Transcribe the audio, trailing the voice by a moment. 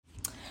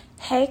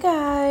Hey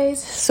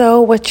guys,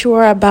 so what you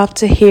are about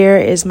to hear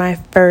is my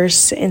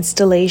first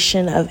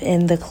installation of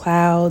In the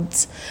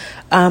Clouds.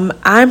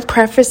 I'm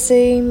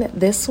prefacing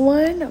this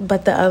one,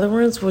 but the other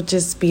ones will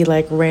just be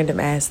like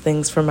random ass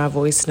things from my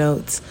voice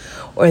notes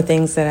or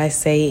things that I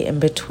say in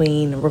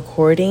between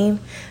recording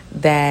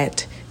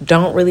that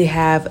don't really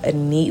have a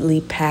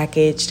neatly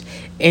packaged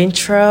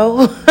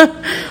intro.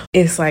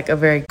 It's like a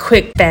very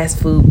quick fast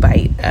food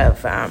bite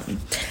of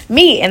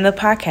me and the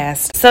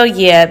podcast. So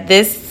yeah,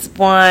 this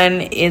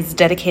one is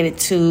dedicated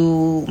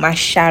to my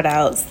shout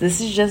outs.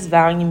 This is just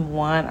volume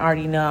 1. I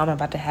already know I'm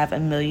about to have a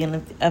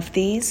million of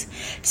these.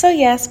 So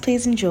yes,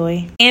 please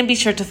enjoy. And be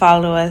sure to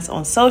follow us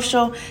on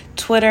social,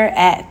 Twitter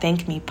at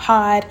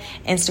ThankMePod,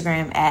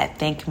 Instagram at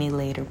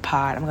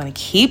ThankMeLaterPod. I'm going to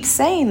keep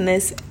saying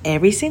this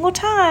every single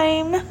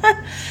time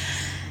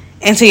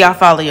until y'all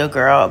follow your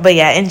girl. But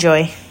yeah,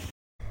 enjoy.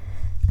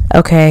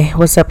 Okay,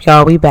 what's up,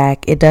 y'all? We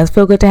back. It does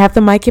feel good to have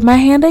the mic in my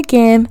hand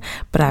again,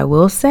 but I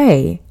will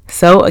say,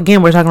 so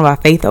again, we're talking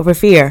about faith over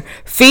fear.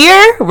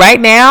 Fear right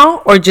now,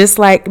 or just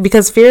like,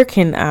 because fear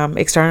can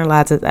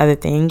externalize as other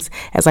things,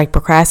 as like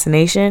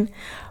procrastination,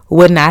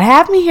 would not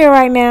have me here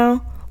right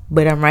now,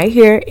 but I'm right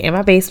here in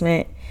my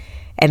basement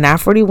at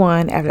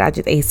 9:41 after I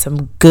just ate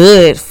some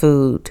good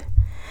food.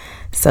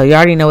 So you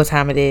already know what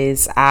time it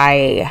is.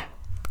 I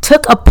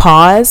took a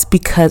pause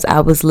because I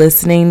was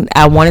listening.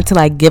 I wanted to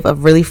like give a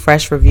really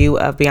fresh review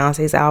of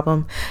Beyonce's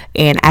album,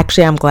 and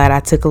actually I'm glad I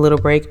took a little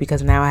break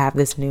because now I have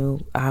this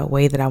new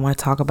way that I want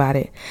to talk about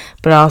it.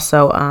 But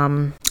also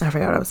I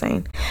forgot what I was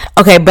saying.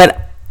 Okay,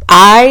 but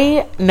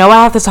I know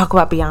I have to talk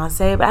about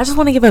Beyonce, but I just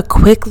want to give a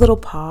quick little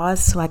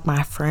pause to like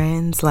my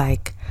friends.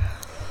 Like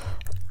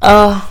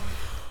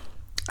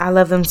I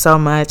love them so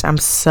much. I'm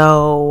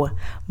so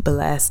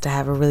blessed to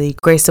have a really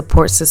great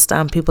support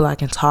system, people I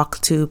can talk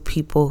to,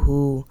 people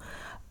who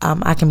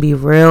I can be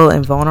real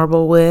and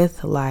vulnerable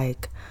with.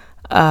 Like,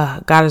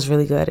 God is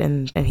really good,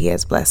 and he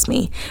has blessed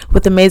me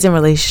with amazing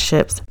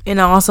relationships.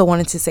 And I also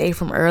wanted to say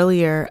from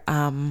earlier,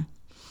 I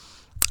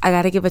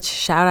got to give a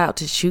shout out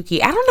to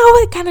Chuki. I don't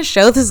know what kind of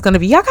show this is going to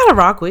be. Y'all got to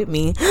rock with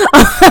me.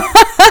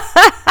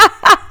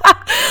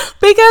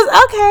 Because,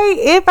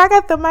 okay, if I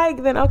got the mic,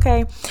 then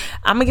okay.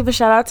 I'm going to give a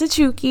shout out to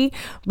Chuki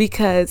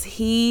because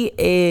he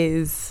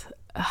is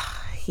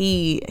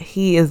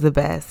the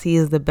best. He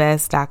is the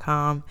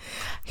best.com.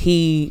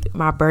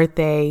 My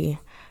birthday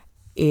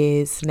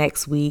is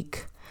next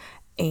week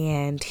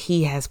and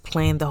he has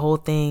planned the whole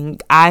thing.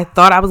 I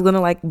thought I was going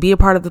to like be a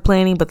part of the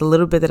planning, but the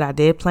little bit that I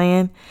did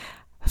plan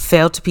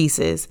fell to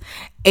pieces,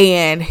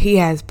 and he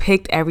has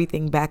picked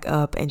everything back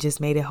up and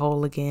just made it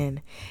whole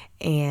again,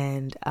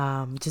 and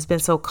just been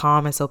so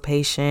calm and so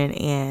patient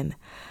and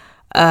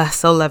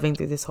so loving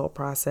through this whole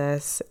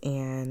process.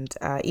 And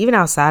even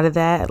outside of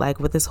that, like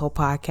with this whole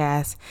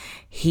podcast,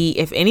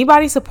 if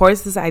anybody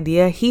supports this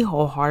idea, he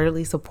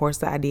wholeheartedly supports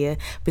the idea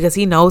because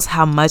he knows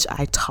how much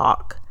I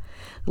talk.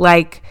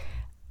 Like,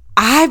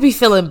 I be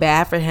feeling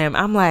bad for him.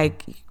 I'm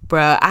like,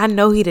 bruh, I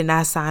know he did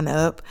not sign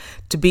up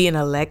to be in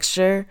a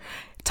lecture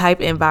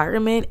type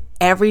environment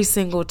every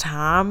single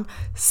time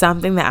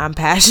something that I'm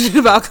passionate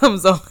about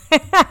comes on.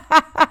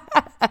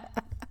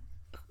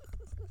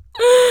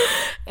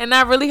 And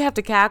I really have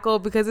to cackle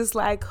because it's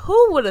like,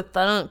 who would have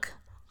thunk?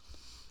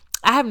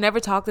 I have never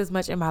talked this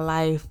much in my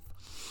life,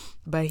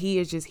 but he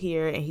is just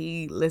here and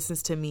he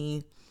listens to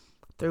me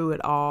through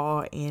it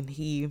all, and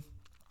he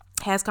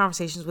has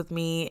conversations with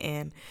me,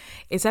 and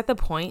it's at the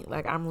point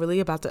like I'm really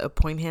about to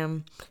appoint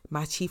him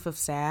my chief of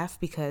staff,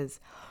 because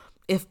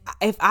if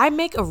I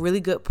make a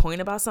really good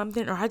point about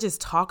something, or I just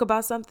talk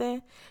about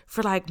something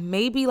for like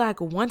maybe like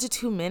 1 to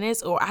 2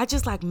 minutes, or I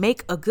just like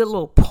make a good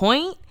little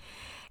point,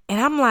 and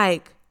I'm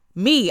like,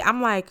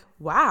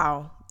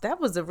 wow, that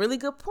was a really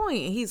good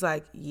point. And he's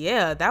like,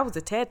 yeah, that was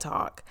a TED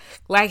Talk.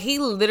 Like, he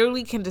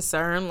literally can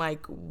discern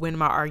like when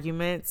my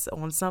arguments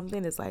on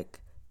something is like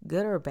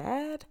good or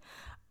bad,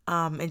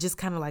 and just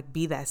kind of like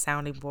be that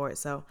sounding board.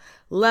 So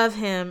love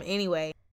him. Anyway,